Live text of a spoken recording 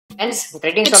Friends,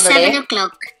 greetings It's of the day. 7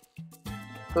 o'clock.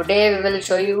 Today we will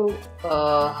show you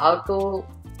how to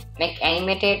make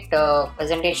animated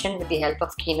presentation with the help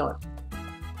of keynote.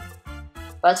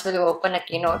 First we'll open a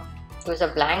keynote, choose a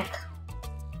blank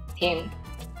theme.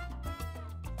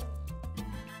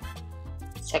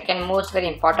 Second most very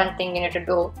important thing you need to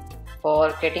do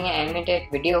for creating an animated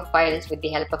video files with the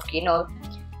help of keynote,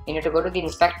 you need to go to the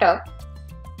inspector,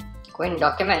 go in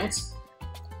documents,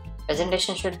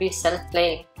 presentation should be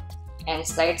self-playing and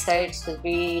slide size should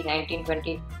be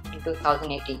 1920 into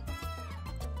 1080,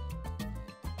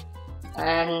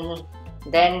 and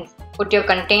then put your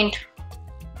content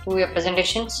to your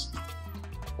presentations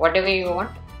whatever you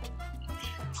want.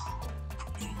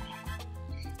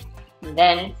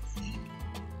 Then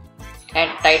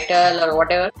add title or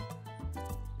whatever.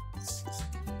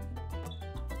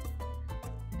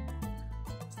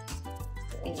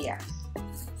 Yeah,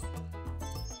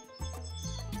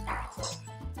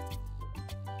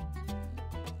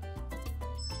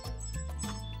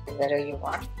 wherever you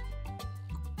want.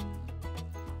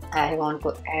 I want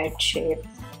to add shape.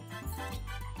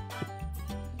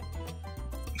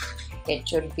 It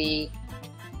should be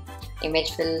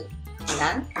image fill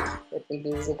none, it will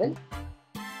be visible.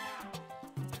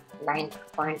 Line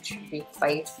point should be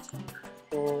 5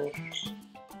 to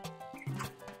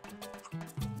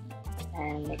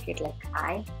and make it like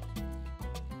I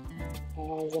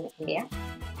as in India.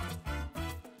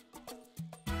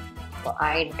 For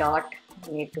I dot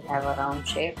you need to have a round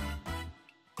shape.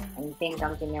 Anything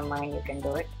comes in your mind you can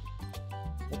do it.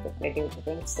 With the creativity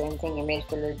thing, same thing, image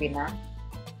fill will be none.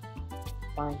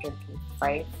 Point should be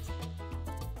 5.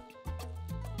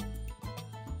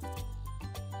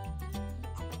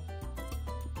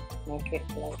 Make it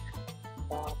like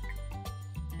dot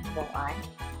for I.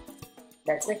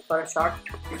 That's it for a short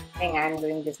thing. I am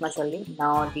doing this much only.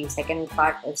 Now the second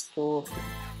part is to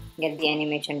get the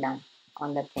animation done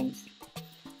on the things.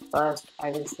 First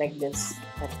I will select this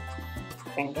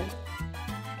rectangle.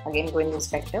 Again go in the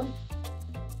inspector,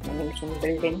 animation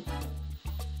built in.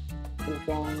 You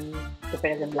can keep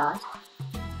it as a blast.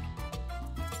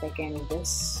 Second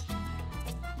this,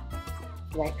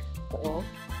 select the O,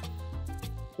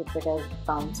 keep it as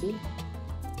bouncy.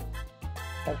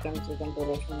 Seconds, you can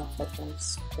duration of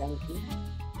seconds 20.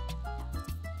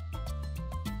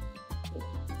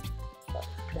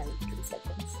 20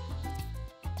 seconds.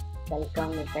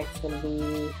 Welcome effects will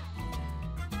be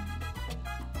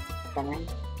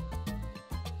comment.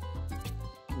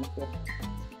 Make it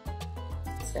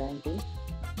 70.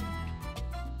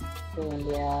 To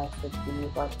India should be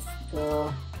what's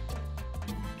the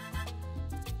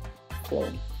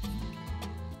plane.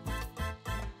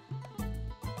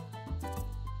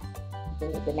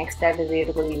 The next step is where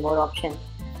to go to more option.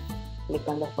 Click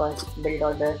on the first build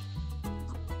order.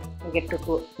 You get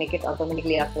to make it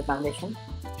automatically after transition.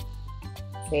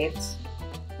 Shapes.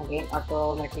 Again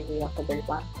automatically after build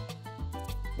one.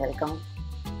 Welcome.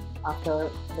 After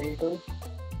build 2.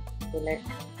 Select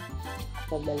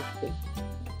after build 3.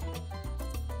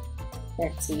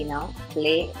 Let's see now.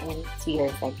 Play and see the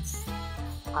effects.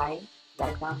 Hi,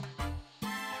 welcome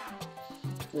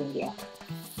to India.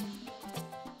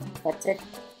 That's it.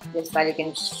 This file you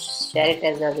can share it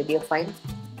as a video file,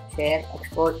 share,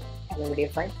 export as a video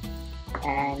file,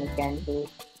 and you can do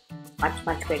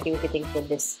much creativity things with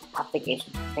this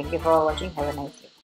application. Thank you for watching. Have a nice day.